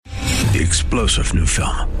the explosive new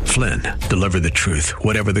film, Flynn, Deliver the Truth,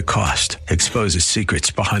 Whatever the Cost, exposes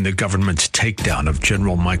secrets behind the government's takedown of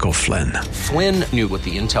General Michael Flynn. Flynn knew what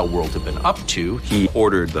the intel world had been up to. He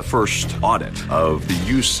ordered the first audit of the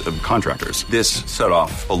use of contractors. This set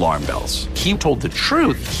off alarm bells. He told the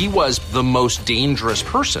truth. He was the most dangerous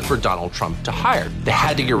person for Donald Trump to hire. They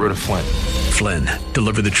had to get rid of Flynn. Flynn,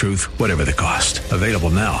 Deliver the Truth, Whatever the Cost. Available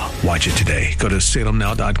now. Watch it today. Go to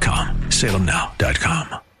salemnow.com.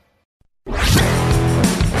 salemnow.com.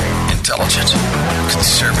 Intelligent,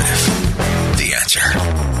 conservative, The Answer.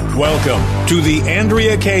 Welcome to the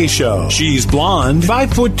Andrea Kaye Show. She's blonde,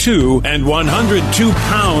 5'2", and 102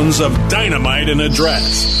 pounds of dynamite in a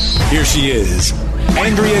dress. Here she is,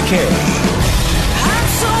 Andrea Kaye. I'm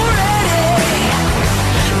so ready,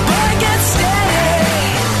 but get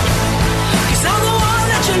steady, 'cause I'm the one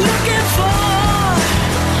that you're looking for.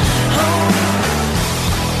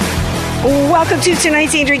 Welcome to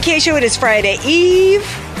tonight's Andrea Kaye Show. It is Friday Eve.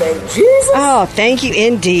 Thank Jesus. Oh, thank you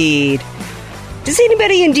indeed. Does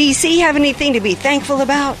anybody in D.C. have anything to be thankful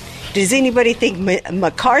about? Does anybody think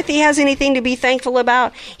McCarthy has anything to be thankful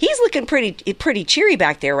about? He's looking pretty cheery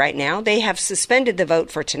back there right now. They have suspended the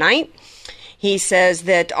vote for tonight. He says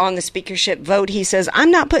that on the speakership vote, he says,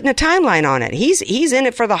 I'm not putting a timeline on it. He's in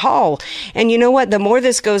it for the haul. And you know what? The more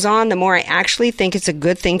this goes on, the more I actually think it's a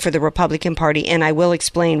good thing for the Republican Party, and I will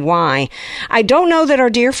explain why. I don't know that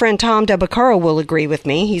our dear friend Tom DeBaccaro will agree with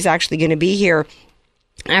me. He's actually going to be here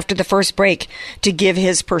after the first break to give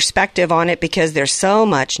his perspective on it, because there's so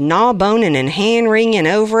much gnaw-boning and hand-wringing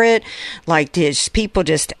over it, like people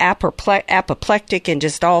just apoplectic and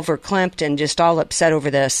just all verklempt and just all upset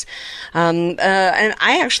over this. And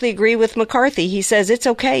I actually agree with McCarthy. He says it's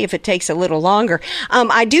okay if it takes a little longer.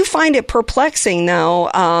 I do find it perplexing,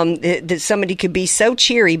 though, that somebody could be so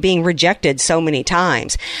cheery being rejected so many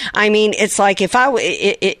times. I mean, it's like if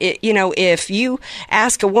you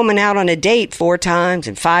ask a woman out on a date 4 times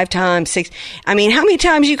and 5 times, 6. I mean, how many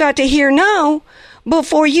times you got to hear no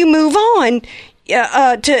before you move on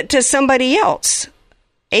to somebody else?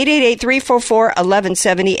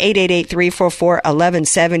 888-344-1170,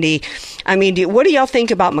 888-344-1170. I mean, what do y'all think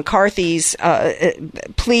about McCarthy's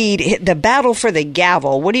plea, the battle for the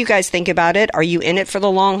gavel? What do you guys think about it? Are you in it for the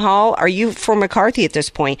long haul? Are you for McCarthy at this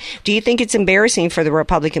point? Do you think it's embarrassing for the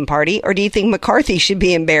Republican Party, or do you think McCarthy should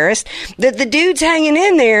be embarrassed that the dude's hanging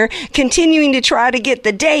in there, continuing to try to get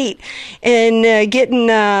the date and getting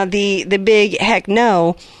the big heck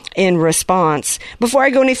no in response? Before I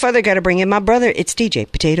go any further, got to bring in my brother. It's DJ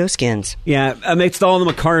Potato Skins. Yeah, amidst all the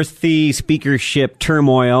McCarthy speakership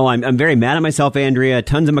turmoil, I'm very mad at myself, Andrea.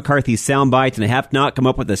 Tons of McCarthy sound bites, and I have not come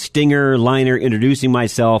up with a stinger liner introducing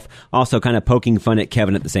myself, also kind of poking fun at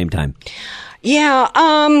Kevin at the same time. Yeah,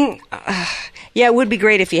 yeah, it would be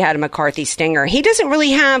great if he had a McCarthy stinger. He doesn't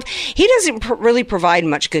really provide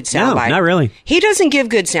much good soundbite. No, not really. He doesn't give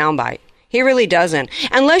good soundbite. He really doesn't.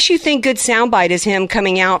 Unless you think good soundbite is him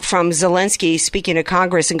coming out from Zelensky speaking to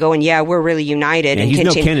Congress and going, yeah, we're really united. Yeah, and he's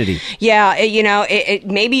no Kennedy. Yeah,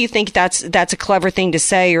 maybe you think that's a clever thing to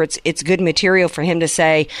say, or it's good material for him to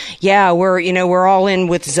say, yeah, we're all in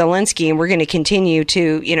with Zelensky and we're going to continue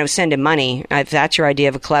to, send him money. If that's your idea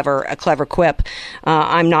of a clever quip,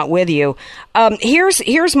 I'm not with you.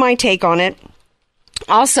 Here's my take on it.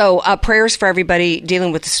 Also, prayers for everybody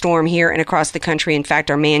dealing with the storm here and across the country. In fact,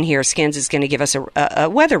 our man here, Skins, is going to give us a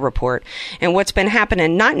weather report. And what's been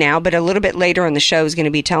happening, not now, but a little bit later on the show, is going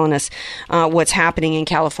to be telling us what's happening in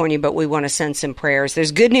California, but we want to send some prayers.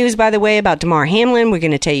 There's good news, by the way, about Damar Hamlin. We're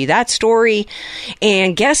going to tell you that story.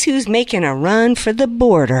 And guess who's making a run for the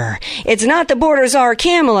border? It's not the border czar,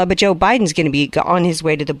 Kamala, but Joe Biden's going to be on his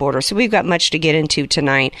way to the border. So we've got much to get into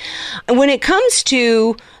tonight. And when it comes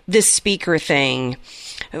to the speaker thing,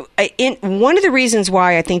 one of the reasons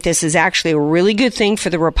why I think this is actually a really good thing for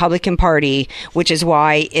the Republican Party, which is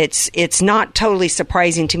why it's not totally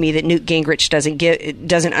surprising to me that Newt Gingrich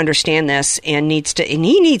doesn't understand this and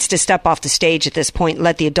he needs to step off the stage at this point and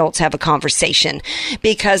let the adults have a conversation,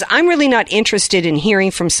 because I'm really not interested in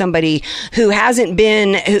hearing from somebody who hasn't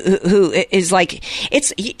been who is like,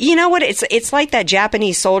 it's it's like that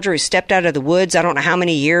Japanese soldier who stepped out of the woods I don't know how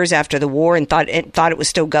many years after the war and thought it was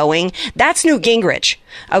still going. That's Newt Gingrich.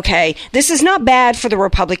 Okay, this is not bad for the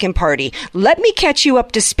Republican Party. Let me catch you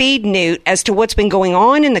up to speed, Newt, as to what's been going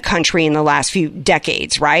on in the country in the last few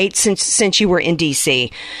decades, right? Since you were in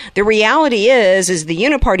D.C. The reality is the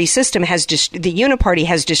uniparty system has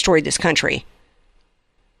destroyed this country.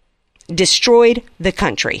 Destroyed the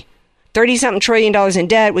country. $30-something trillion in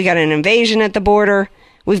debt. We got an invasion at the border.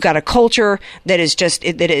 We've got a culture that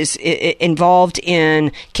is involved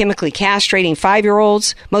in chemically castrating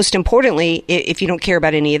 5-year-olds. Most importantly, if you don't care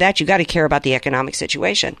about any of that, you got to care about the economic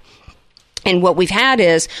situation. And what we've had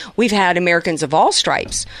Americans of all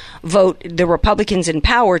stripes vote the Republicans in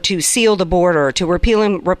power to seal the border, to repeal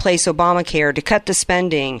and replace Obamacare, to cut the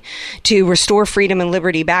spending, to restore freedom and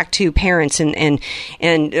liberty back to parents and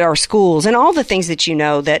our schools, and all the things that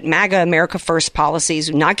that MAGA America First policies,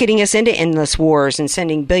 not getting us into endless wars and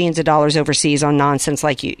sending billions of dollars overseas on nonsense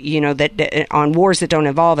like that on wars that don't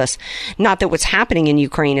involve us. Not that what's happening in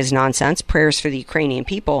Ukraine is nonsense. Prayers for the Ukrainian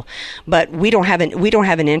people, but we don't have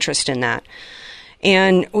an interest in that.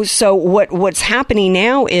 And so what's happening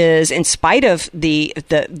now is, in spite of the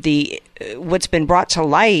what's been brought to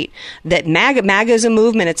light, that MAGA is a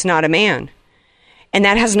movement, it's not a man. And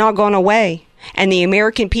that has not gone away. And the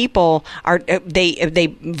American people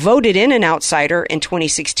they voted in an outsider in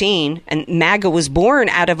 2016, and MAGA was born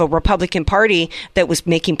out of a Republican Party that was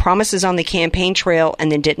making promises on the campaign trail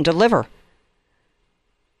and then didn't deliver.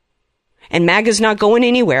 And MAGA's not going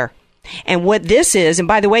anywhere. And what this is, and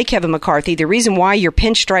by the way, Kevin McCarthy, the reason why you're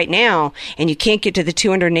pinched right now and you can't get to the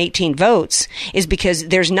 218 votes is because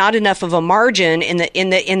there's not enough of a margin in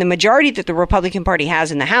the majority that the Republican Party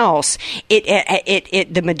has in the House.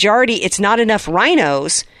 The majority, it's not enough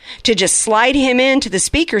rhinos to just slide him into the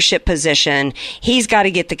speakership position. He's got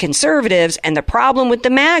to get the conservatives, and the problem with the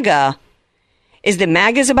MAGA is that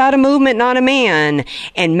MAGA is about a movement, not a man,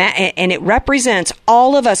 and it represents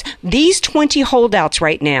all of us. These 20 holdouts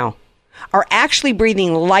right now are actually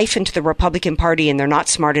breathing life into the Republican Party, and they're not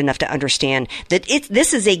smart enough to understand that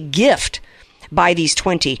this is a gift by these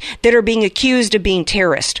 20 that are being accused of being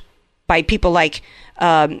terrorist by people like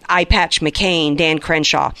Eye Patch McCain, Dan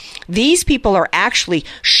Crenshaw. These people are actually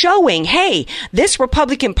showing, hey, this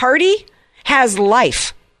Republican Party has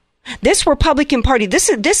life. This Republican Party, this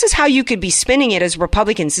is how you could be spinning it as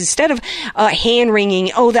Republicans. Instead of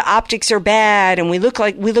hand-wringing, oh, the optics are bad and we look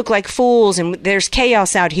like fools and there's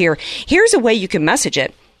chaos out here. Here's a way you can message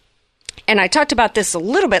it. And I talked about this a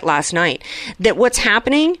little bit last night, that what's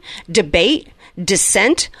happening, debate,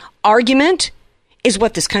 dissent, argument, is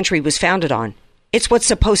what this country was founded on. It's what's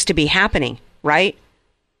supposed to be happening, right?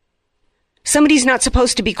 Somebody's not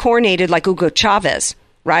supposed to be coronated like Hugo Chavez,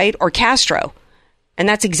 right? Or Castro. And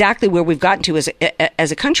that's exactly where we've gotten to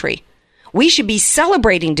as a country. We should be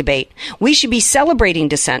celebrating debate. We should be celebrating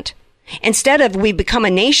dissent. Instead of, we become a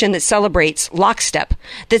nation that celebrates lockstep,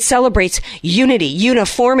 that celebrates unity,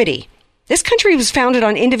 uniformity. This country was founded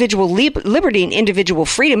on individual liberty and individual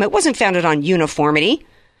freedom. It wasn't founded on uniformity.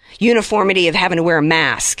 Uniformity of having to wear a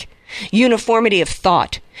mask. Uniformity of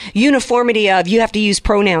thought. Uniformity of you have to use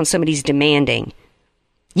pronouns somebody's demanding.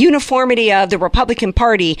 Uniformity of the Republican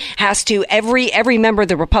Party has to, every member of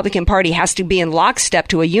the Republican Party has to be in lockstep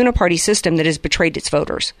to a uniparty system that has betrayed its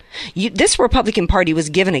voters. This Republican Party was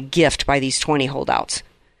given a gift by these 20 holdouts.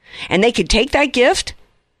 And they could take that gift,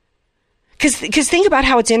 because think about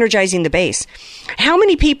how it's energizing the base. How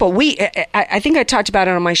many people, I think I talked about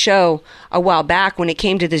it on my show a while back when it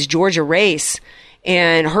came to this Georgia race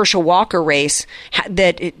and Herschel Walker race,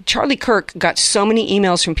 that Charlie Kirk got so many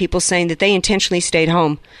emails from people saying that they intentionally stayed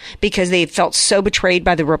home because they had felt so betrayed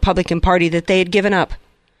by the Republican Party that they had given up.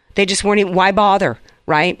 They just weren't even, why bother,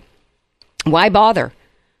 right? Why bother?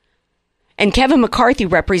 And Kevin McCarthy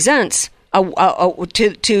represents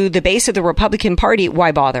to the base of the Republican Party,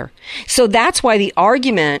 why bother? So that's why the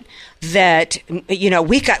argument that,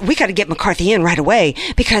 we got to get McCarthy in right away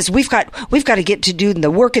because we've got to get to do the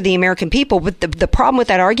work of the American people. But the problem with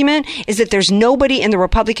that argument is that there's nobody in the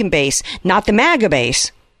Republican base, not the MAGA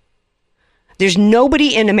base. There's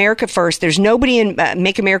nobody in America First. There's nobody in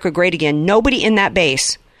Make America Great Again. Nobody in that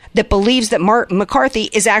base that believes that McCarthy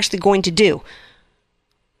is actually going to do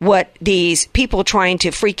what these people trying to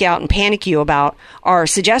freak out and panic you about are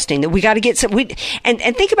suggesting, that we got to get some. And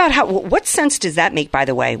think about what sense does that make, by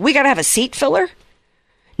the way? We got to have a seat filler?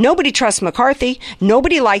 Nobody trusts McCarthy.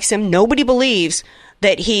 Nobody likes him. Nobody believes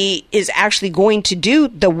that he is actually going to do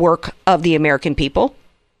the work of the American people.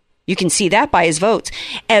 You can see that by his votes.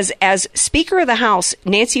 As Speaker of the House,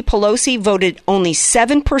 Nancy Pelosi voted only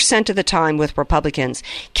 7% of the time with Republicans.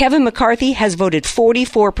 Kevin McCarthy has voted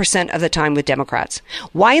 44% of the time with Democrats.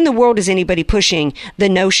 Why in the world is anybody pushing the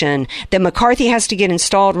notion that McCarthy has to get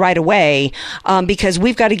installed right away because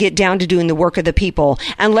we've got to get down to doing the work of the people,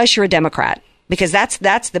 unless you're a Democrat? Because that's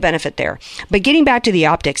the benefit there. But getting back to the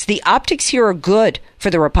optics here are good for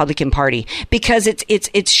the Republican Party because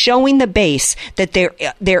it's showing the base that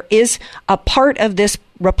there is a part of this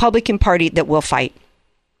Republican Party that will fight.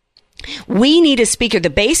 We need a speaker. The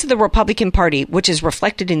base of the Republican Party, which is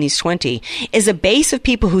reflected in these 20, is a base of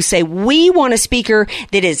people who say, we want a speaker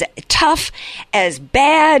that is tough, as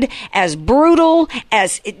bad, as brutal,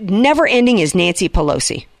 as never ending as Nancy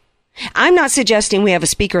Pelosi. I'm not suggesting we have a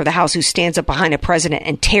Speaker of the House who stands up behind a president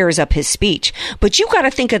and tears up his speech. But you got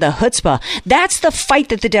to think of the chutzpah. That's the fight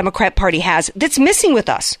that the Democrat Party has that's missing with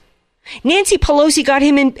us. Nancy Pelosi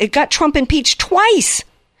got Trump impeached twice.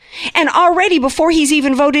 And already before he's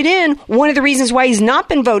even voted in, one of the reasons why he's not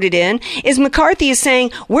been voted in is McCarthy is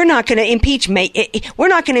saying we're not going to impeach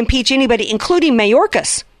anybody, including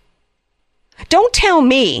Mayorkas. Don't tell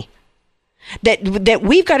me that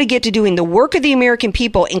we've got to get to doing the work of the American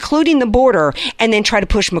people, including the border, and then try to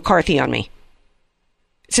push McCarthy on me.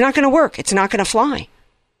 It's not going to work. It's not going to fly.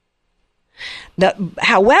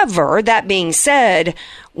 However, that being said,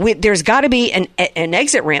 there's got to be an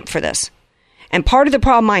exit ramp for this. And part of the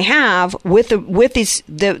problem I have with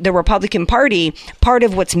the Republican Party, part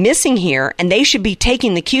of what's missing here, and they should be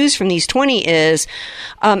taking the cues from these 20 is,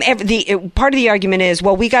 part of the argument is,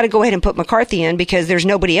 well, we got to go ahead and put McCarthy in because there's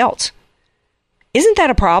nobody else. Isn't that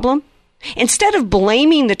a problem? Instead of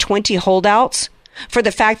blaming the 20 holdouts for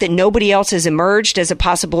the fact that nobody else has emerged as a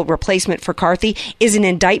possible replacement for McCarthy is an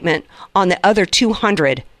indictment on the other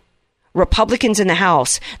 200 Republicans in the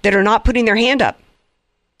House that are not putting their hand up.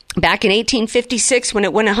 Back in 1856, when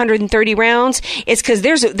it went 130 rounds, it's because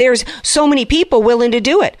there's so many people willing to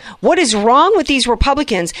do it. What is wrong with these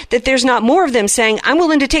Republicans that there's not more of them saying, I'm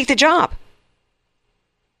willing to take the job?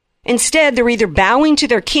 Instead, they're either bowing to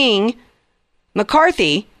their king,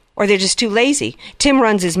 McCarthy, or they're just too lazy. Tim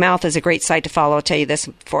Runs His Mouth is a great site to follow. I'll tell you this,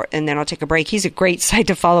 and then I'll take a break. He's a great site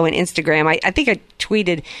to follow on Instagram. I think I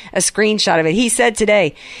tweeted a screenshot of it. He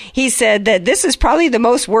said that this is probably the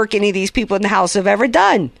most work any of these people in the House have ever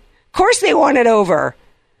done. Of course they want it over.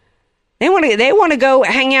 They want to go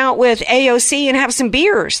hang out with AOC and have some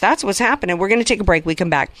beers. That's what's happening. We're going to take a break. We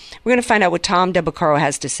come back. We're going to find out what Tom DeBaccaro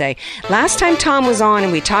has to say. Last time Tom was on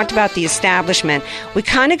and we talked about the establishment, we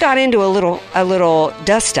kind of got into a little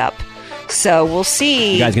dust up. So we'll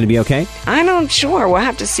see. You guys going to be okay? I'm not sure. We'll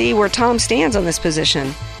have to see where Tom stands on this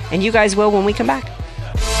position. And you guys will when we come back.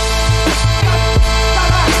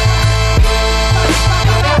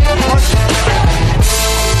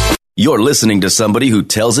 You're listening to somebody who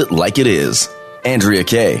tells it like it is. Andrea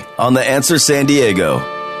Kaye on The Answer San Diego.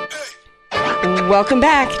 Welcome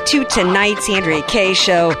back to tonight's Andrea Kaye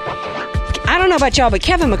Show. I don't know about y'all, but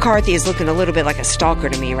Kevin McCarthy is looking a little bit like a stalker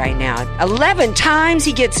to me right now. 11 times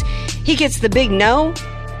he gets the big no,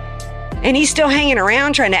 and he's still hanging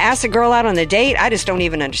around trying to ask the girl out on the date. I just don't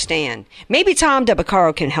even understand. Maybe Tom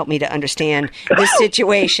DeBaccaro can help me to understand this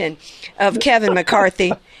situation of Kevin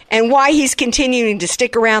McCarthy and why he's continuing to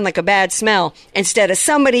stick around like a bad smell instead of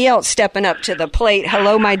somebody else stepping up to the plate.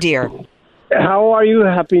 Hello, my dear. How are you?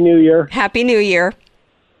 Happy New Year. Happy New Year.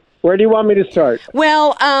 Where do you want me to start?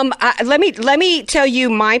 Well, let me tell you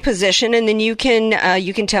my position, and then you can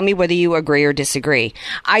tell me whether you agree or disagree.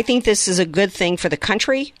 I think this is a good thing for the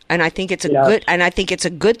country, and I think it's a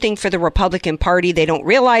good thing for the Republican Party. They don't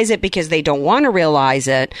realize it because they don't want to realize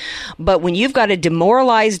it. But when you've got a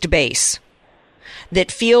demoralized base that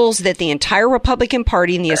feels that the entire Republican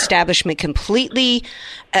Party and the establishment completely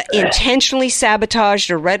intentionally sabotaged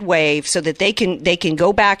a red wave so that they can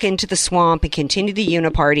go back into the swamp and continue the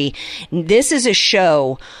uniparty. This is a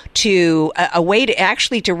show a way to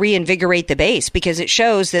actually to reinvigorate the base, because it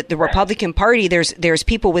shows that the Republican Party, there's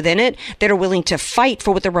people within it that are willing to fight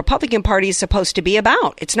for what the Republican Party is supposed to be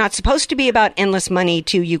about. It's not supposed to be about endless money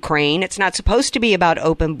to Ukraine. It's not supposed to be about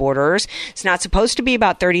open borders. It's not supposed to be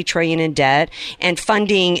about $30 trillion in debt and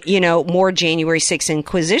funding, more January 6th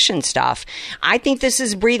Inquisition stuff. I think this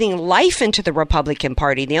is breathing life into the Republican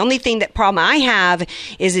Party. The only problem I have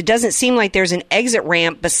is it doesn't seem like there's an exit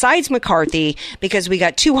ramp besides McCarthy, because we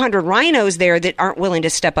got 200 rhinos there that aren't willing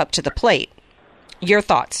to step up to the plate. Your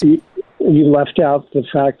thoughts? You left out the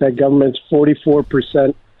fact that government's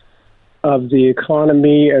 44% of the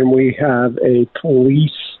economy, and we have a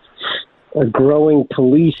growing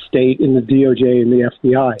police state in the DOJ and the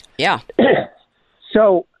FBI. Yeah.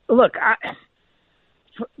 So, look,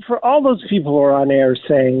 for all those people who are on air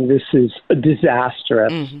saying this is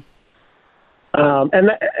disastrous, and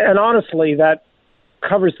honestly, that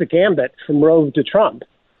covers the gambit from Rove to Trump.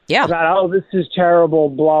 Yeah. About, this is terrible,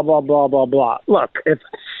 blah, blah, blah, blah, blah. Look, if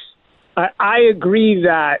I agree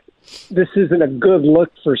that this isn't a good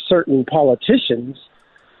look for certain politicians,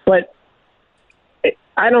 but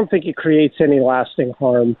I don't think it creates any lasting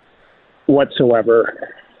harm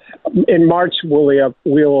whatsoever. In March, we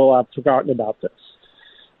will have forgotten about this.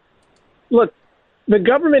 Look, the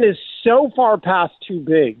government is so far past too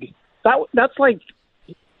big That's like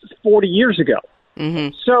 40 years ago.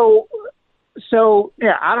 Mm-hmm. So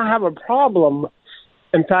yeah, I don't have a problem.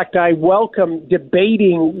 In fact, I welcome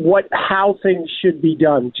debating how things should be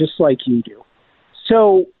done, just like you do.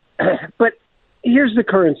 So, but here's the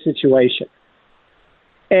current situation.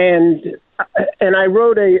 And I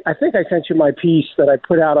wrote I think I sent you my piece that I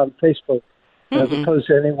put out on Facebook as opposed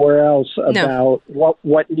to anywhere else about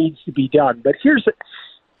what needs to be done. But here's,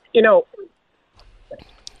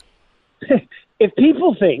 if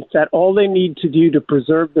people think that all they need to do to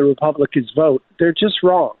preserve the republic is vote, they're just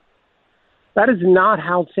wrong. That is not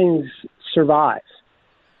how things survive.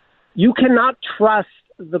 You cannot trust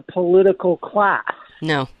the political class.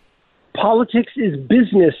 No. Politics is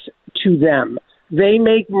business to them. They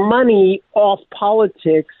make money off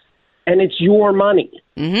politics, and it's your money.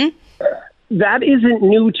 Mm-hmm. That isn't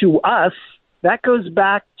new to us. That goes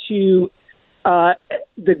back to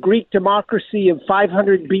the Greek democracy of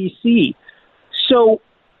 500 BC. So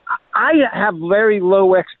I have very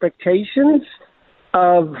low expectations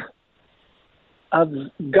of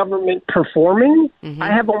government performing. Mm-hmm.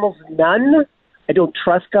 I have almost none. I don't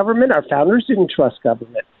trust government. Our founders didn't trust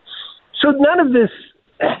government. So none of this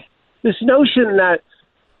notion that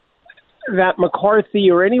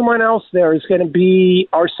McCarthy or anyone else there is going to be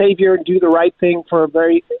our savior and do the right thing for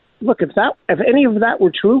if any of that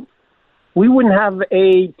were true, we wouldn't have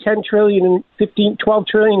a 10 trillion, 15, 12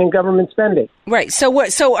 trillion in government spending. Right. So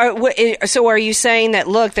what? So are you saying that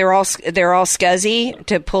they're all scuzzy,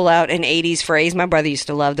 to pull out an '80s phrase? My brother used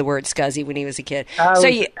to love the word scuzzy when he was a kid.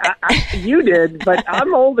 You did, but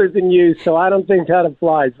I'm older than you, so I don't think that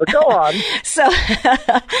applies. But go on. So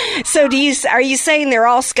are you saying they're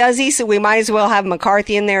all scuzzy? So we might as well have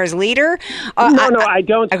McCarthy in there as leader? No, I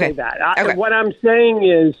don't say that. What I'm saying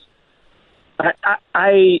is,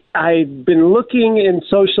 I've been looking in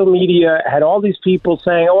social media at all these people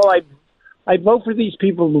saying, "Oh, I vote for these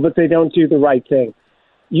people, but they don't do the right thing."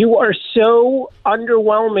 You are so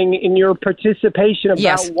underwhelming in your participation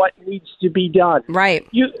about what needs to be done. Right.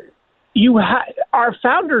 Our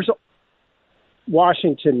founders,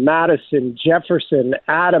 Washington, Madison, Jefferson,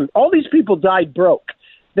 Adams, all these people died broke.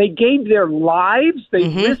 They gave their lives, they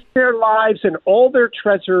risked their lives and all their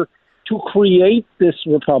treasure to create this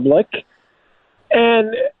republic.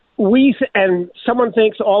 And someone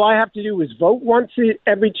thinks all I have to do is vote once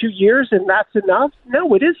every 2 years and that's enough.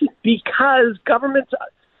 No, it isn't, because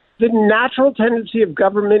the natural tendency of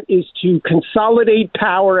government is to consolidate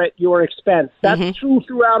power at your expense. That's true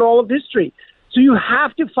throughout all of history. So you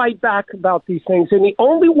have to fight back about these things. And the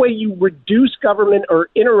only way you reduce government or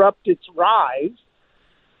interrupt its rise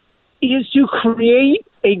is to create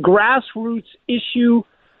a grassroots issue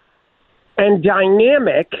and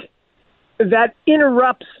dynamic that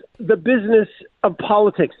interrupts the business of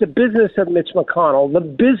politics, the business of Mitch McConnell, the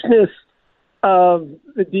business of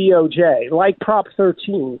the DOJ, like Prop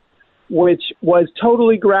 13, which was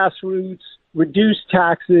totally grassroots, reduced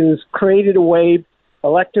taxes, created a wave,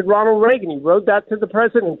 elected Ronald Reagan. He rode that to the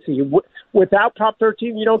presidency. Without Prop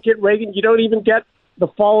 13, you don't get Reagan. You don't even get the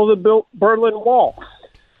fall of the Berlin Wall.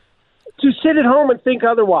 To sit at home and think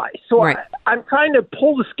otherwise. So I'm trying to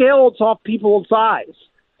pull the scales off people's eyes.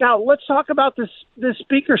 Now, let's talk about this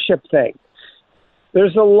speakership thing.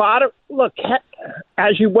 There's a lot of... Look,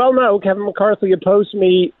 as you well know, Kevin McCarthy opposed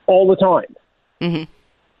me all the time.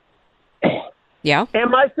 Mm-hmm. Yeah.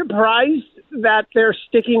 Am I surprised that they're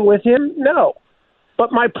sticking with him? No. But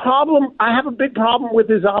I have a big problem with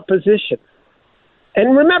his opposition.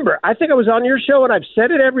 And remember, I think I was on your show and I've said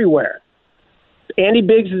it everywhere. Andy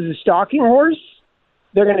Biggs is a stalking horse.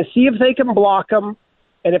 They're going to see if they can block him.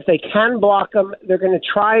 And if they can block him, they're going to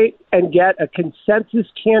try and get a consensus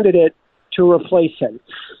candidate to replace him.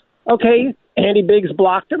 Okay, Andy Biggs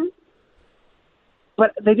blocked him,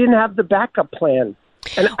 but they didn't have the backup plan.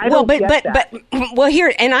 And I don't get that. Well,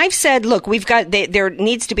 here, and I've said, look, there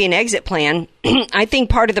needs to be an exit plan. I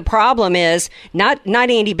think part of the problem is not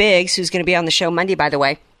Andy Biggs, who's going to be on the show Monday, by the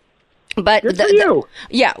way. But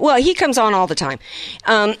he comes on all the time.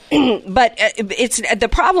 But the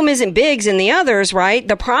problem isn't Biggs and the others, right?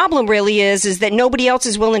 The problem really is that nobody else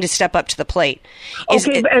is willing to step up to the plate.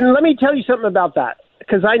 And let me tell you something about that,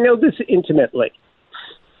 because I know this intimately.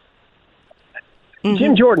 Mm-hmm.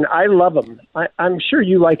 Jim Jordan, I love him. I'm sure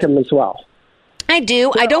you like him as well. I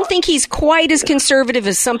do. I don't think he's quite as conservative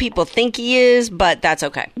as some people think he is, but that's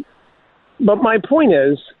okay. But my point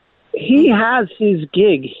is, he has his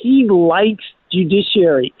gig. He likes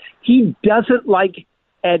judiciary. He doesn't like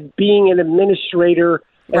being an administrator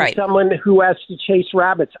and someone who has to chase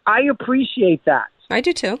rabbits. I appreciate that. I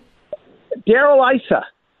do too. Darrell Issa.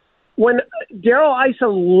 When Darrell Issa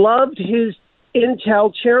loved his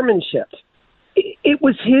Intel chairmanship. It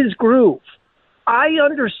was his groove. I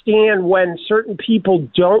understand when certain people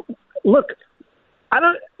don't look.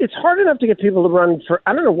 It's hard enough to get people to run for.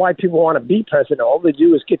 I don't know why people want to be president. All they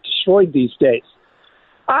do is get destroyed these days.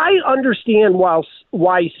 I understand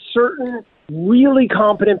why certain really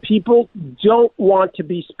competent people don't want to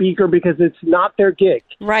be speaker because it's not their gig.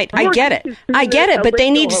 Right. I get it.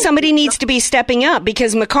 But somebody needs to be stepping up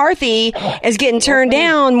because McCarthy is getting turned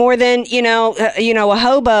down more than, a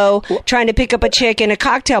hobo trying to pick up a chick in a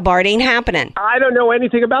cocktail bar. It ain't happening. I don't know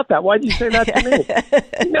anything about that. Why'd you say that to me?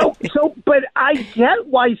 But I get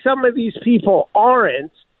why some of these people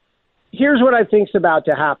aren't. Here's what I think's about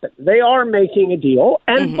to happen. They are making a deal.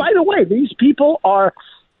 And by the way, these people are,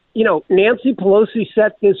 Nancy Pelosi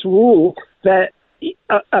set this rule that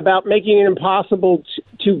about making it impossible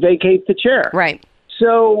to vacate the chair. Right.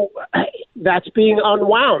 So that's being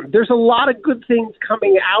unwound. There's a lot of good things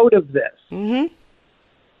coming out of this. Mm-hmm.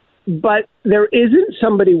 But there isn't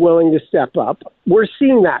somebody willing to step up. We're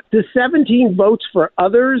seeing that. The 17 votes for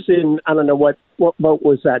others in, I don't know, what vote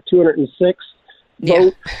was that, 206?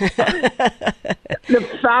 Vote.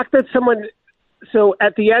 The fact that so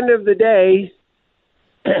at the end of the day,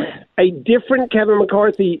 a different Kevin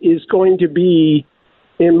McCarthy is going to be,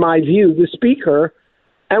 in my view, the speaker,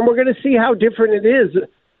 and we're going to see how different it is.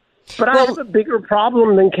 But I have a bigger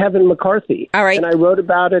problem than Kevin McCarthy. All right. And I wrote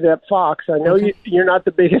about it at Fox. I know you're not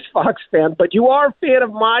the biggest Fox fan, but you are a fan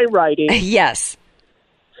of my writing. Yes.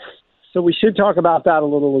 So we should talk about that a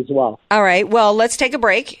little as well. All right. Well, let's take a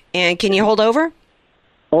break. And can you hold over?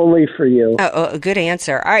 Only for you. Oh, good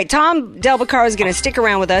answer. All right, Tom Del Beccaro is going to stick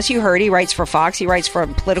around with us. You heard he writes for Fox. He writes for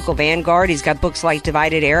Political Vanguard. He's got books like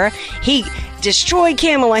Divided Era. He destroyed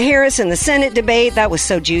Kamala Harris in the Senate debate. That was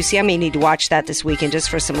so juicy. I may need to watch that this weekend just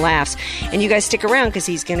for some laughs. And you guys stick around because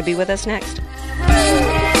he's going to be with us next.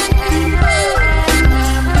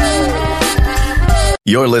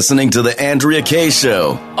 You're listening to The Andrea Kaye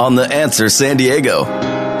Show on The Answer San Diego.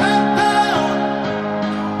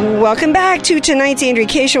 Welcome back to tonight's Andrea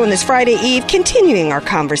Kaye Show on this Friday Eve, continuing our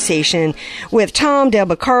conversation with Tom Del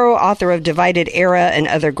Beccaro, author of Divided Era and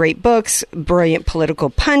other great books, brilliant political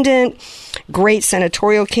pundit, great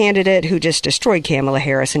senatorial candidate who just destroyed Kamala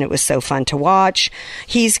Harris, and it was so fun to watch.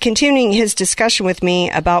 He's continuing his discussion with me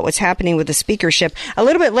about what's happening with the speakership. A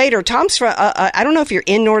little bit later, Tom's from, I don't know if you're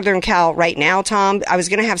in Northern Cal right now, Tom. I was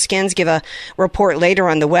going to have Skins give a report later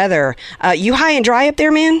on the weather. You high and dry up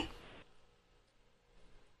there, man?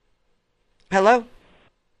 Hello?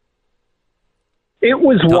 It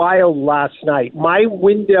was wild last night. My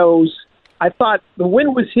windows, I thought the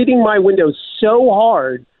wind was hitting my windows so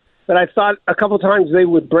hard that I thought a couple times they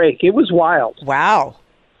would break. It was wild. Wow.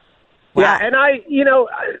 Yeah, and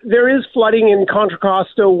there is flooding in Contra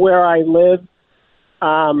Costa where I live.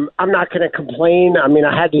 I'm not going to complain. I mean,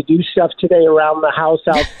 I had to do stuff today around the house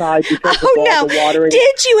outside because of all the watering.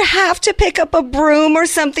 Did you have to pick up a broom or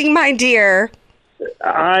something, my dear?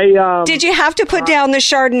 Did you have to put down the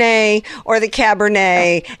Chardonnay or the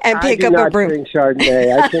Cabernet and pick up a broom? I do not drink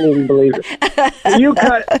Chardonnay. I can't even believe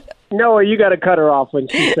it. Noah, you got to cut her off when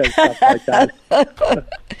she says stuff like that.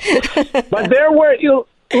 But there were,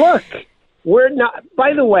 look, we're not,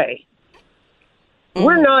 by the way,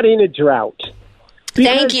 we're not in a drought.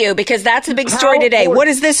 Thank you, because that's the big story today. What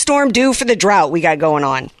does this storm do for the drought we got going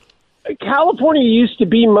on? California used to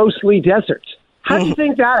be mostly desert. How do you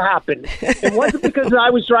think that happened? It wasn't because I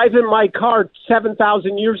was driving my car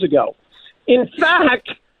 7,000 years ago. In fact,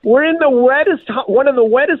 we're in one of the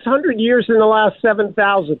wettest 100 years in the last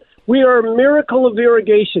 7,000. We are a miracle of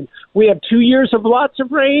irrigation. We have 2 years of lots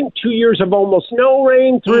of rain, 2 years of almost no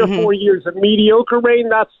rain, 3 or 4 years of mediocre rain.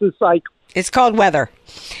 That's the cycle. It's called weather.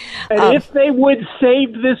 And if they would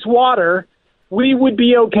save this water, we would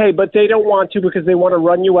be okay, but they don't want to because they want to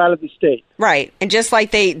run you out of the state. Right, and just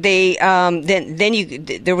like there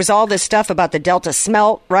was all this stuff about the Delta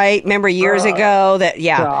smelt, right? Remember years ago that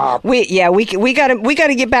we got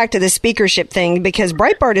to get back to the speakership thing because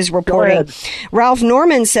Breitbart is reporting. Ralph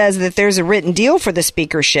Norman says that there's a written deal for the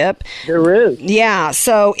speakership. There is. Yeah,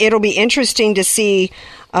 so it'll be interesting to see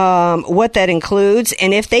what that includes,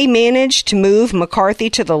 and if they manage to move McCarthy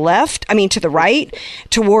to the right,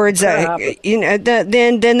 towards,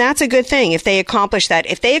 then that's a good thing. If they accomplish that,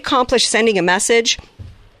 if they accomplish sending a message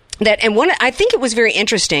that, and I think it was very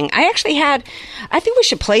interesting. I think we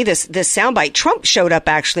should play this soundbite. Trump showed up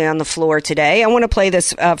actually on the floor today. I want to play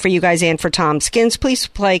this for you guys and for Tom. Skins, please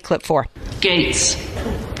play clip 4. Gates.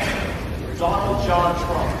 Donald John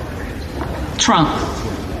Trump.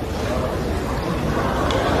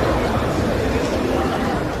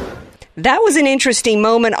 That was an interesting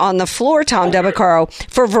moment on the floor, Tom Debicaro,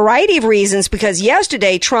 for a variety of reasons, because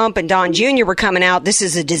yesterday Trump and Don Jr. were coming out. This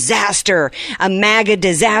is a disaster, a MAGA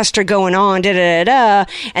disaster going on,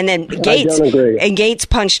 da-da-da-da. And then Gates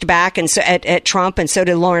punched back and so, at Trump, and so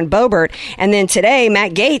did Lauren Boebert. And then today,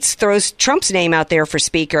 Matt Gaetz throws Trump's name out there for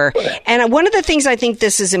speaker. And one of the things I think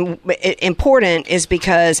this is important is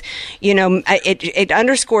because, you know, it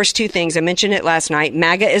underscores two things. I mentioned it last night.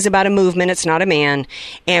 MAGA is about a movement. It's not a man.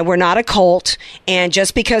 And we're not a cult, and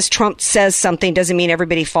just because Trump says something doesn't mean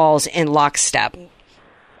everybody falls in lockstep.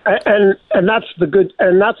 And that's a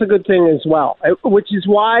good thing as well. Which is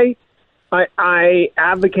why I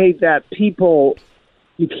advocate that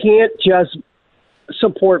you can't just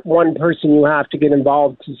support one person. You have to get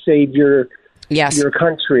involved to save your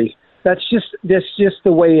country. That's just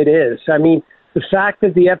the way it is. I mean, the fact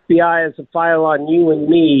that the FBI has a file on you and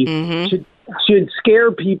me should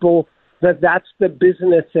scare people. That's the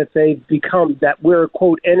business that they've become, that we're,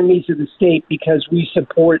 quote, enemies of the state because we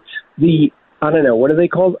support the, I don't know, what are they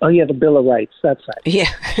called? Oh, yeah, the Bill of Rights. That's right.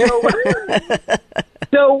 Yeah.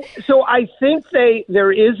 So I think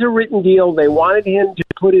there is a written deal. They wanted him to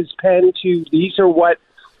put his pen to, these are what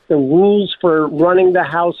the rules for running the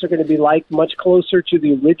House are going to be like, much closer to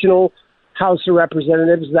the original House of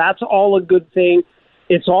Representatives. That's all a good thing.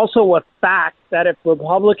 It's also a fact that if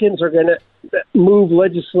Republicans are going to move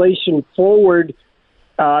legislation forward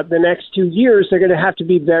the next 2 years, they're going to have to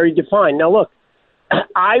be very defined. Now, look,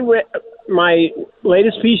 my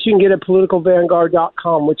latest piece you can get at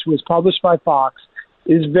politicalvanguard.com, which was published by Fox,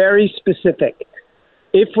 is very specific.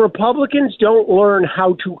 If Republicans don't learn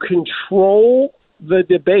how to control the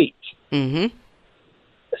debate,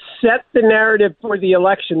 set the narrative for the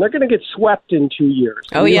election, they're going to get swept in 2 years.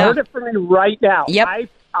 Oh, you yeah. heard it from me right now. Yep.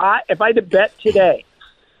 If I had to bet today.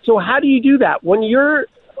 So how do you do that? When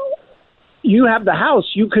you have the House,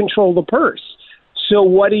 you control the purse. So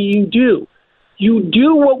what do? You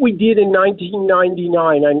do what we did in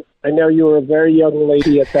 1999. I know you were a very young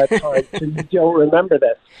lady at that time, so you don't remember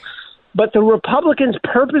this. But the Republicans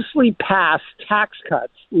purposely passed tax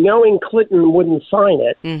cuts, knowing Clinton wouldn't sign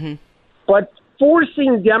it, but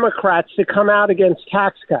forcing Democrats to come out against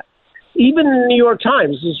tax cuts. Even the New York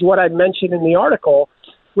Times, this is what I mentioned in the article,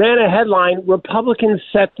 ran a headline, Republicans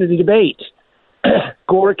set the debate.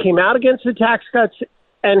 Gore came out against the tax cuts,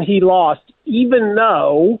 and he lost, even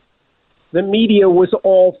though the media was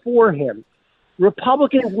all for him.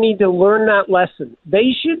 Republicans need to learn that lesson.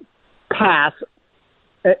 They should pass,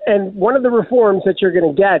 and one of the reforms that you're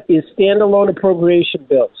going to get is standalone appropriation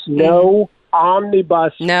bills. No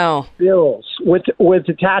omnibus bills with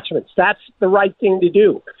attachments. That's the right thing to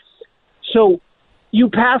do. So you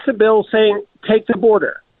pass a bill saying, take the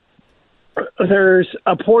border. There's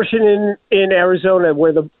a portion in Arizona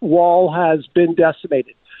where the wall has been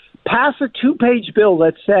decimated. Pass a 2-page bill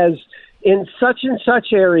that says, in such and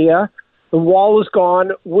such area, the wall is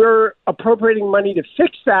gone. We're appropriating money to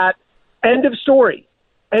fix that. End of story.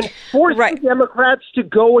 And force the Democrats to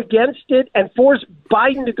go against it, and force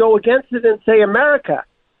Biden to go against it and say, America,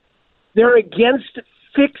 they're against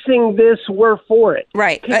fixing this, we're for it.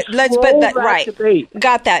 Right. Debate.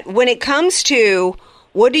 Got that. When it comes to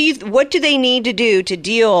what do they need to do to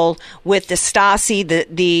deal with the Stasi,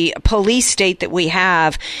 the police state that we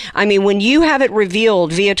have? I mean, when you have it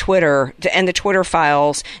revealed via Twitter and the Twitter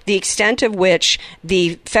files, the extent of which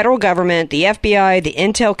the federal government, the FBI, the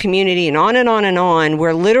intel community, and on and on and on,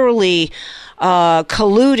 we're literally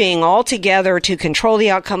colluding all together to control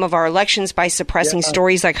the outcome of our elections by suppressing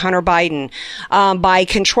stories like Hunter Biden, by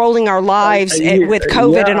controlling our lives with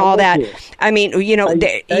COVID and all that. I mean, you know,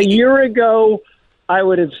 a year ago, I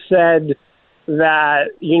would have said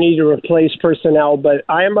that you need to replace personnel, but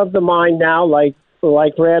I am of the mind now, like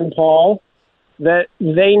Rand Paul, that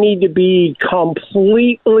they need to be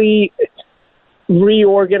completely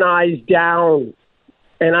reorganized down,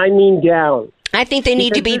 and I mean down. I think they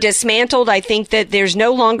need to be dismantled. I think that there's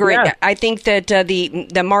no longer. Yeah. I think that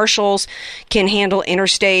the marshals can handle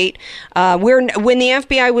interstate. When the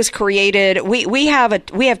FBI was created, we have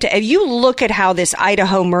to. If you look at how this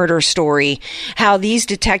Idaho murder story, how these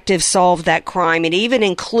detectives solved that crime, it even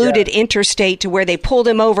included interstate, to where they pulled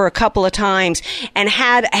him over a couple of times and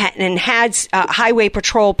had highway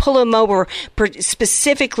patrol pull him over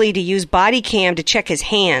specifically to use body cam to check his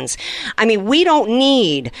hands. I mean, we don't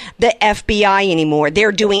need the FBI FBI anymore.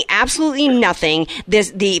 They're doing absolutely nothing.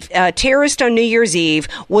 The terrorist on New Year's Eve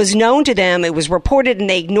was known to them. It was reported and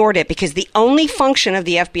they ignored it because the only function of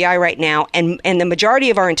the FBI right now, and the majority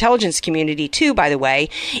of our intelligence community too, by the way,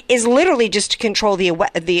 is literally just to control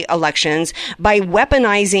the elections by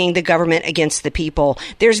weaponizing the government against the people.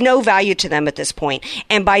 There's no value to them at this point.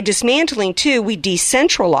 And by dismantling too, we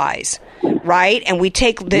decentralize, right? And we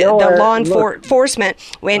take the law enforcement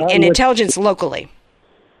and intelligence locally.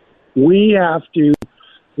 We have to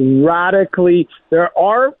radically.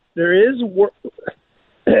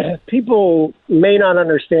 People may not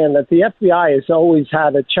understand that the FBI has always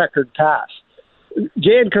had a checkered past.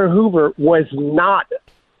 J. Edgar Hoover did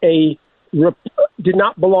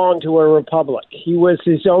not belong to a republic. He was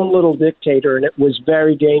his own little dictator, and it was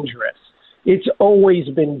very dangerous. It's always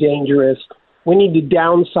been dangerous. We need to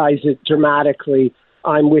downsize it dramatically.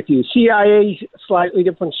 I'm with you. CIA, slightly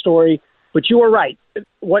different story, but you are right.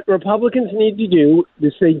 What Republicans need to do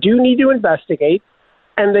is they do need to investigate,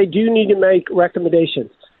 and they do need to make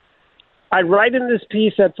recommendations. I write in this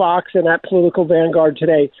piece at Fox and at Political Vanguard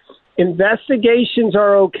today, investigations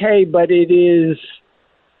are okay, but it is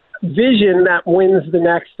vision that wins the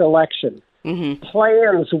next election. Mm-hmm.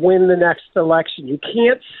 Plans win the next election. You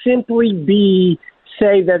can't simply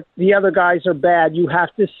say that the other guys are bad. You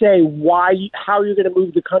have to say how you're going to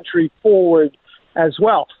move the country forward as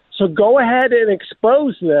well. So go ahead and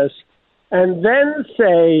expose this and then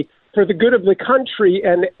say, for the good of the country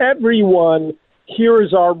and everyone, here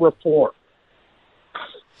is our reform.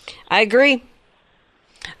 I agree.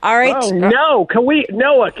 All right. Oh, no.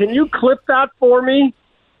 Noah, can you clip that for me?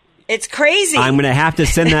 It's crazy. I'm going to have to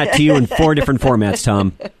send that to you in 4 different formats,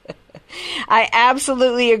 Tom. I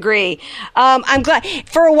absolutely agree. I'm glad.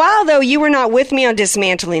 For a while, though, you were not with me on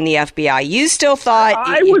dismantling the FBI. You still thought...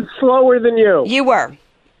 I was slower than you. You were.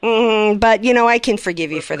 But I can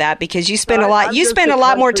forgive you for that because you spent a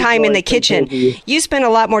lot more time in the kitchen. You spent a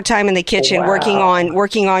lot more time in the kitchen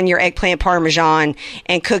working on your eggplant parmesan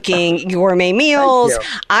and cooking gourmet meals.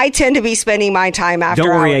 I tend to be spending my time after.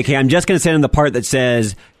 Don't worry, AK. I'm just going to send in the part that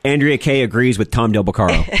says Andrea Kaye agrees with Tom Del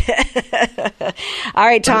Beccaro. All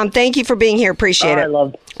right, Tom. Thank you for being here. Appreciate it.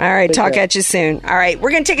 All right, talk at you soon. All right, we're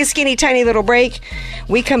going to take a skinny, tiny little break.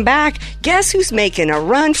 We come back. Guess who's making a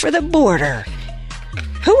run for the border?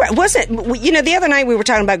 Who was it? The other night we were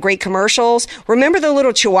talking about great commercials. Remember the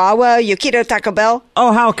little Chihuahua, Yokito Taco Bell?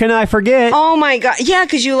 Oh, how can I forget? Oh, my God. Yeah,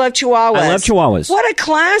 because you love Chihuahuas. I love Chihuahuas. What a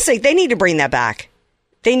classic. They need to bring that back.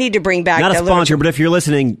 They need to bring back Not a sponsor, but if you're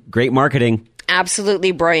listening, great marketing.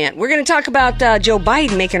 Absolutely brilliant. We're going to talk about Joe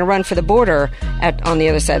Biden making a run for the border on the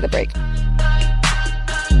other side of the break.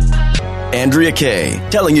 Andrea Kaye,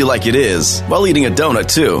 telling you like it is, while eating a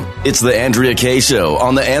donut, too. It's the Andrea Kaye Show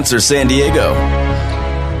on The Answer San Diego.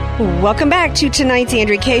 Welcome back to tonight's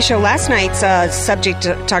Andrea Kaye Show. Last night's subject,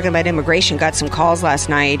 talking about immigration, got some calls last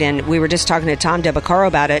night, and we were just talking to Tom Del Beccaro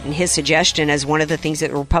about it, and his suggestion as one of the things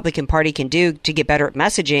that the Republican Party can do to get better at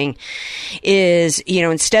messaging is,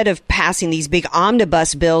 instead of passing these big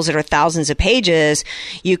omnibus bills that are thousands of pages,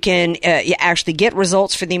 you can you actually get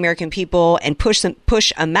results for the American people and push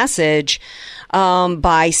a message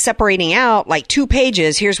by separating out like 2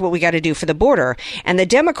 pages. Here's what we got to do for the border. And the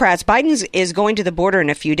Democrats, Biden is going to the border in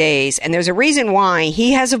a few days, and there's a reason why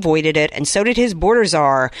he has avoided it, and so did his border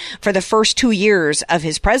czar for the first 2 years of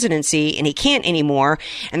his presidency, and he can't anymore.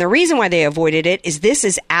 And the reason why they avoided it is this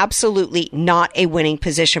is absolutely not a winning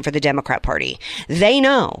position for the Democrat Party. They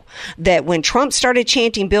know that when Trump started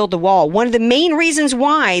chanting "Build the Wall," one of the main reasons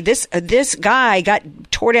why this guy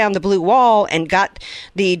tore down the blue wall and got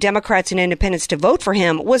the Democrats and independents to vote for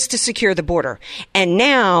him was to secure the border. And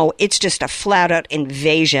now it's just a flat out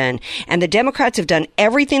invasion. And the Democrats have done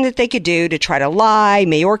everything that they could do to try to lie.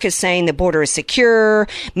 Mayorkas saying the border is secure.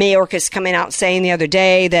 Mayorkas coming out saying the other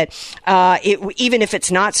day that even if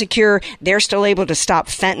it's not secure, they're still able to stop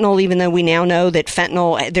fentanyl, even though we now know that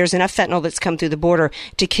there's enough fentanyl that's come through the border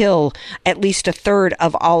to kill at least a third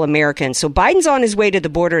of all Americans. So Biden's on his way to the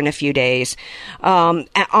border in a few days. In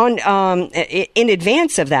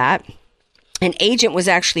advance of that, an agent was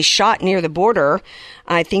actually shot near the border.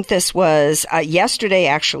 I think this was yesterday,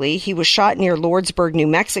 actually. He was shot near Lordsburg, New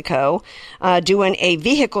Mexico, doing a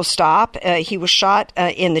vehicle stop. He was shot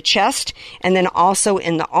in the chest and then also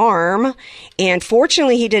in the arm. And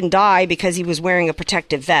fortunately, he didn't die because he was wearing a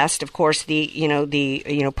protective vest. Of course,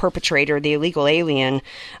 the perpetrator, the illegal alien,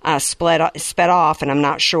 sped off, and I'm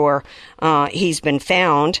not sure he's been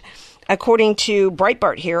found. According to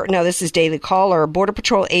Breitbart here, no, this is Daily Caller, Border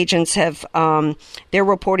Patrol agents have, they're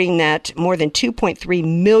reporting that more than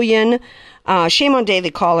 2.3 million Shame on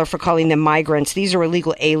Daily Caller for calling them migrants. These are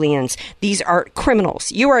illegal aliens. These are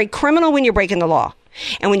criminals. You are a criminal when you're breaking the law.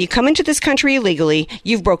 And when you come into this country illegally,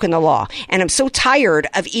 you've broken the law. And I'm so tired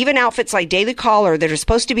of even outfits like Daily Caller that are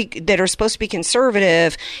supposed to be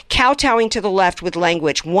conservative, kowtowing to the left with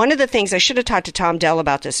language. One of the things I should have talked to Tom Dell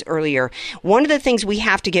about this earlier. One of the things we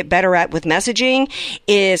have to get better at with messaging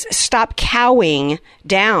is stop cowing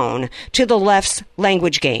down to the left's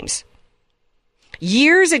language games.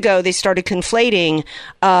 Years ago, they started conflating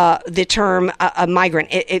the term a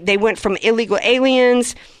migrant. They went from illegal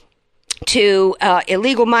aliens to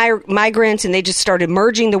illegal migrants, and they just started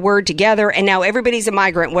merging the word together, and now everybody's a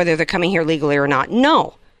migrant, whether they're coming here legally or not.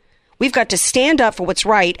 No. We've got to stand up for what's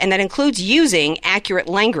right, and that includes using accurate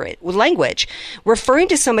language. Referring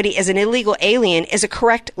to somebody as an illegal alien is a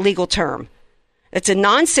correct legal term. It's a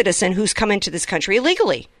non-citizen who's come into this country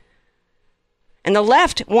illegally. And the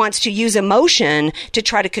left wants to use emotion to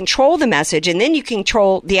try to control the message, and then you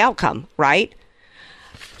control the outcome, right?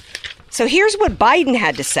 So here's what Biden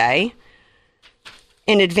had to say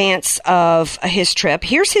in advance of his trip.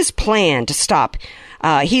 Here's his plan to stop.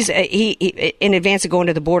 He in advance of going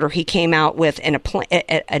to the border, he came out with a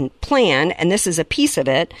plan, and this is a piece of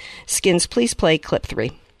it. Skins, please play clip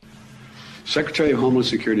 3. Secretary of Homeland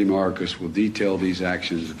Security Mayorkas will detail these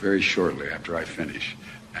actions very shortly after I finish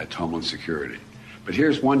at Homeland Security. But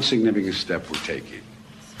here's one significant step we're taking.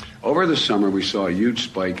 Over the summer, we saw a huge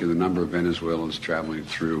spike in the number of Venezuelans traveling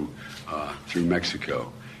through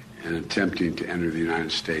Mexico and attempting to enter the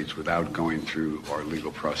United States without going through our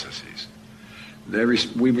legal processes.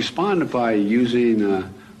 We responded by using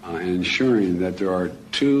and ensuring that there are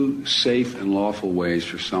 2 safe and lawful ways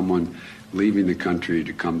for someone leaving the country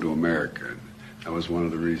to come to America. And that was one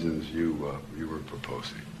of the reasons you were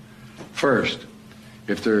proposing. First,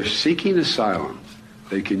 if they're seeking asylum,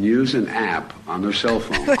 they can use an app on their cell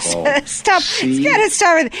phone called Stop. It's got to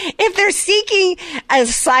start with, if they're seeking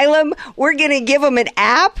asylum, we're going to give them an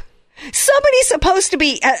app? Somebody's supposed to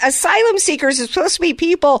be, asylum seekers are supposed to be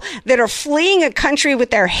people that are fleeing a country with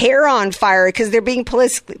their hair on fire because they're being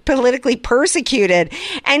politically persecuted.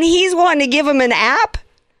 And he's wanting to give them an app?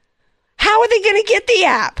 How are they going to get the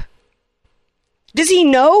app? Does he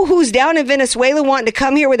know who's down in Venezuela wanting to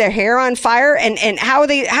come here with their hair on fire? And how are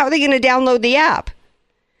they going to download the app?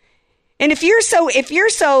 And if you're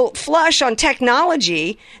so flush on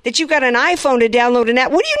technology that you've got an iPhone to download an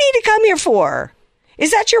app, what do you need to come here for?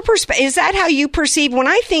 Is that your is that how you perceive? When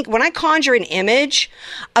I conjure an image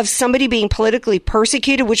of somebody being politically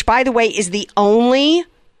persecuted, which by the way is the only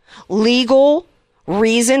legal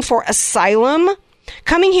reason for asylum,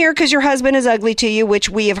 coming here because your husband is ugly to you, which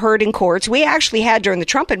we have heard in courts. We actually had during the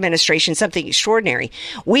Trump administration something extraordinary.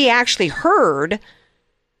 We actually heard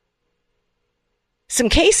some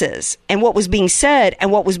cases and what was being said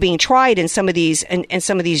and what was being tried in some of these in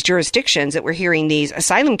some of these jurisdictions that were hearing these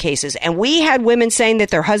asylum cases. And we had women saying that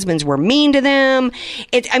their husbands were mean to them.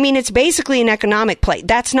 It's basically an economic play.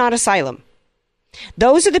 That's not asylum.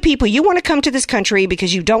 Those are the people you want to come to this country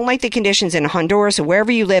because you don't like the conditions in Honduras or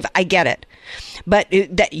wherever you live. I get it. But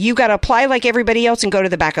that you got to apply like everybody else and go to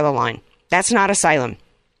the back of the line. That's not asylum.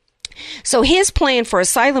 So his plan for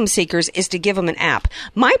asylum seekers is to give them an app.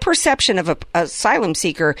 My perception of an asylum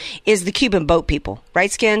seeker is the Cuban boat people, right,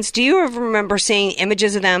 Skins? Do you ever remember seeing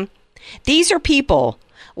images of them? These are people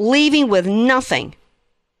leaving with nothing,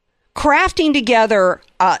 crafting together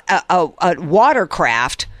a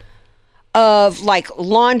watercraft of like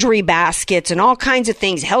laundry baskets and all kinds of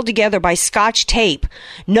things held together by Scotch tape,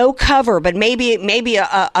 no cover, but maybe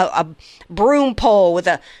a broom pole with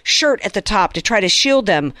a shirt at the top to try to shield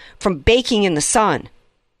them from baking in the sun,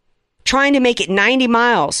 trying to make it 90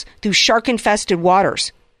 miles through shark-infested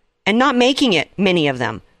waters and not making it, many of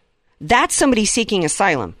them. That's somebody seeking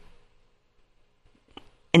asylum.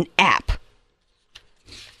 An app.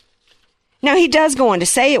 Now, he does go on to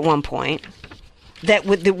say at one point that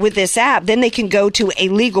with this app, then they can go to a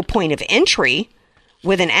legal point of entry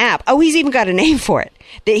with an app. Oh, he's even got a name for it.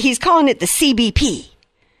 He's calling it the CBP.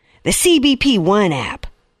 The CBP One app.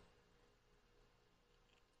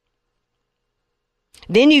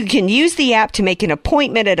 Then you can use the app to make an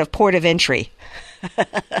appointment at a port of entry.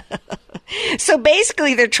 So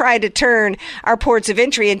basically, they're trying to turn our ports of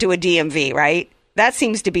entry into a DMV, right? That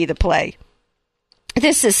seems to be the play.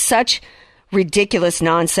 This is such ridiculous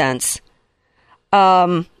nonsense.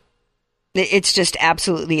 It's just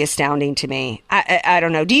absolutely astounding to me. I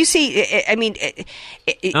don't know. Do you see? I mean,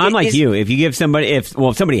 I'm like you. If you give somebody, if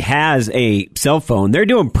somebody has a cell phone, they're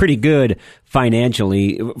doing pretty good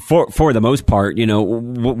financially for the most part. You know,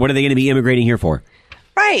 what are they going to be immigrating here for?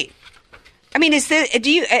 Right. I mean,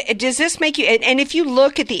 does this make you, and if you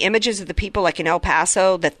look at the images of the people like in El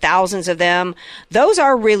Paso, the thousands of them, those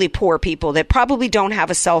are really poor people that probably don't have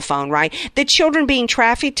a cell phone, right? The children being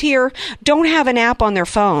trafficked here don't have an app on their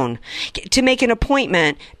phone to make an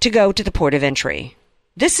appointment to go to the port of entry.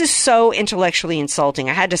 This is so intellectually insulting.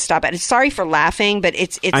 I had to stop it. Sorry for laughing, but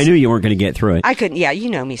it's. I knew you weren't going to get through it. I couldn't. Yeah, you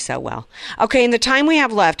know me so well. Okay, in the time we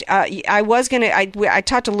have left, I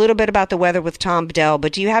talked a little bit about the weather with Tom Bedell,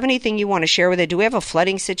 but do you have anything you want to share with it? Do we have a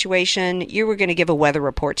flooding situation? You were going to give a weather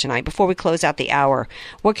report tonight before we close out the hour.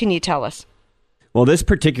 What can you tell us? Well, this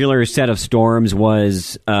particular set of storms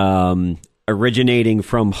was originating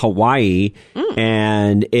from Hawaii,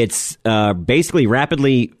 and it's basically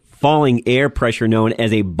rapidly falling air pressure known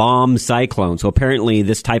as a bomb cyclone. So apparently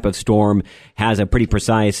this type of storm has a pretty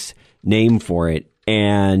precise name for it.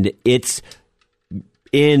 And it's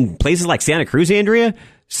in places like Santa Cruz, Andrea,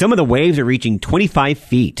 some of the waves are reaching 25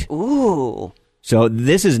 feet. Ooh. So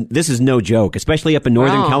this is no joke, especially up in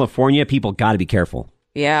Northern California. People got to be careful.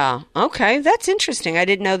 Yeah. Okay. That's interesting. I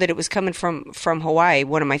didn't know that it was coming from Hawaii,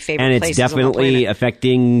 one of my favorite places. And it's definitely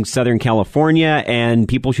affecting Southern California, and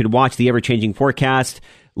people should watch the ever-changing forecast.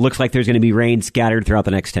 Looks like there's going to be rain scattered throughout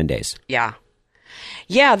the next 10 days. Yeah.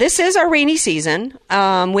 Yeah, this is our rainy season.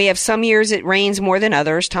 We have some years it rains more than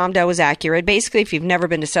others. Tom Doe was accurate. Basically, if you've never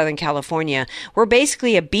been to Southern California, we're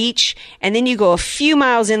basically a beach, and then you go a few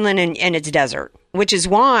miles inland and it's desert, which is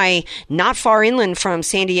why not far inland from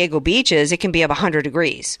San Diego beaches, it can be up 100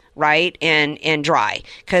 degrees, right? And dry,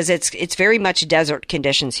 because it's very much desert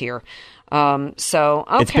conditions here. Okay.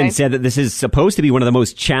 It's been said that this is supposed to be one of the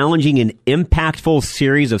most challenging and impactful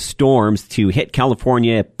series of storms to hit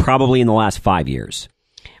California probably in the last 5 years.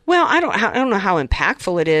 Well, I don't know how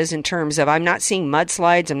impactful it is in terms of I'm not seeing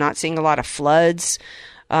mudslides. I'm not seeing a lot of floods.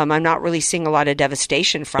 I'm not really seeing a lot of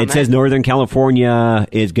devastation from it. It says Northern California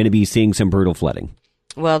is going to be seeing some brutal flooding.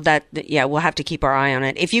 Well, we'll have to keep our eye on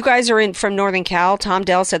it. If you guys are from Northern Cal, Tom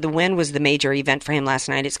Dell said the wind was the major event for him last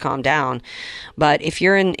night. It's calmed down. But if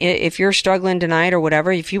you're struggling tonight or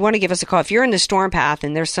whatever, if you want to give us a call, if you're in the storm path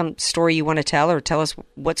and there's some story you want to tell or tell us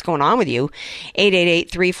what's going on with you,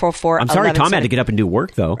 888-344-1170. I'm sorry, Tom had to get up and do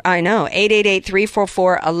work, though. I know.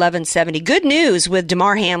 888-344-1170. Good news with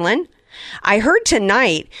Damar Hamlin. I heard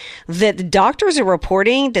tonight that the doctors are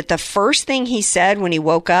reporting that the first thing he said when he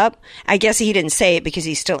woke up, I guess he didn't say it because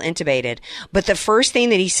he's still intubated, but the first thing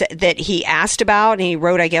that he said, that he asked about, and he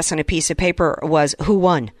wrote, I guess, on a piece of paper, was who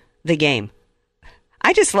won the game.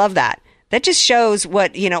 I just love that. That just shows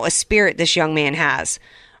what, a spirit this young man has.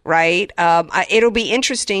 Right? It'll be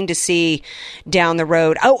interesting to see down the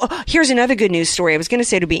road. Oh, here's another good news story. I was going to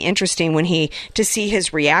say it'll be interesting to see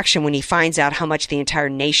his reaction when he finds out how much the entire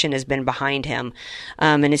nation has been behind him.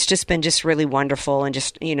 And it's just been really wonderful. And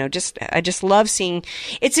I just love seeing.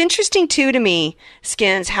 It's interesting too to me,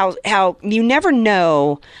 Skins, how you never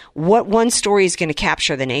know what one story is going to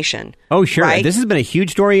capture the nation. Oh, sure. Right? This has been a huge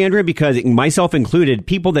story, Andrea, because myself included,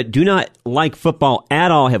 people that do not like football at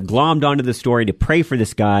all have glommed onto the story to pray for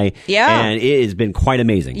this guy. Yeah. And it has been quite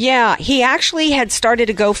amazing. Yeah. He actually had started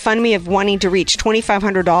a GoFundMe of wanting to reach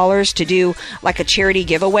 $2,500 to do like a charity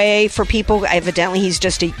giveaway for people. Evidently, he's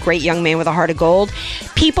just a great young man with a heart of gold.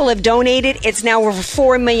 People have donated. It's now over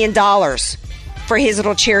 $4 million for his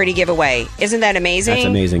little charity giveaway. Isn't that amazing? That's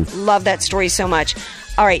amazing. Love that story so much.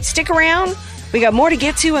 All right. Stick around. We got more to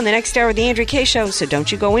get to on the next hour of the Andrea Kaye Show, so don't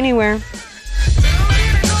you go anywhere.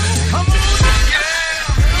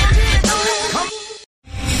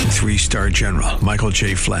 Three-star General Michael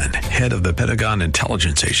J. Flynn, head of the Pentagon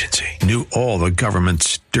Intelligence Agency, knew all the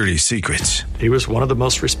government's dirty secrets. He was one of the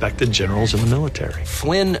most respected generals in the military.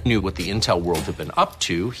 Flynn knew what the intel world had been up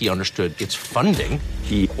to. He understood its funding.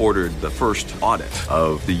 He ordered the first audit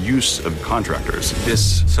of the use of contractors.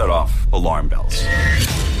 This set off alarm bells.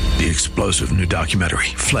 The explosive new documentary,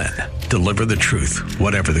 Flynn, Deliver the Truth,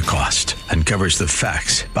 Whatever the Cost, uncovers the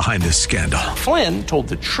facts behind this scandal. Flynn told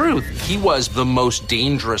the truth. He was the most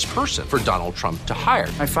dangerous person for Donald Trump to hire.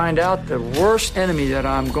 I find out the worst enemy that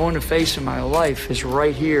I'm going to face in my life is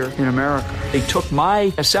right here in America. They took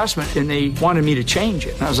my assessment and they wanted me to change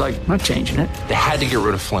it. And I was like, I'm not changing it. They had to get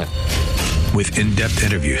rid of Flynn. With in-depth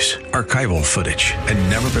interviews, archival footage, and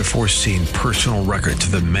never-before-seen personal records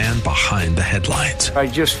of the man behind the headlines. I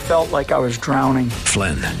just felt like I was drowning.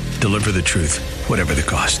 Flynn, Deliver the Truth, Whatever the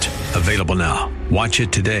Cost. Available now. Watch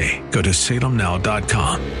it today. Go to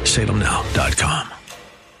salemnow.com. salemnow.com.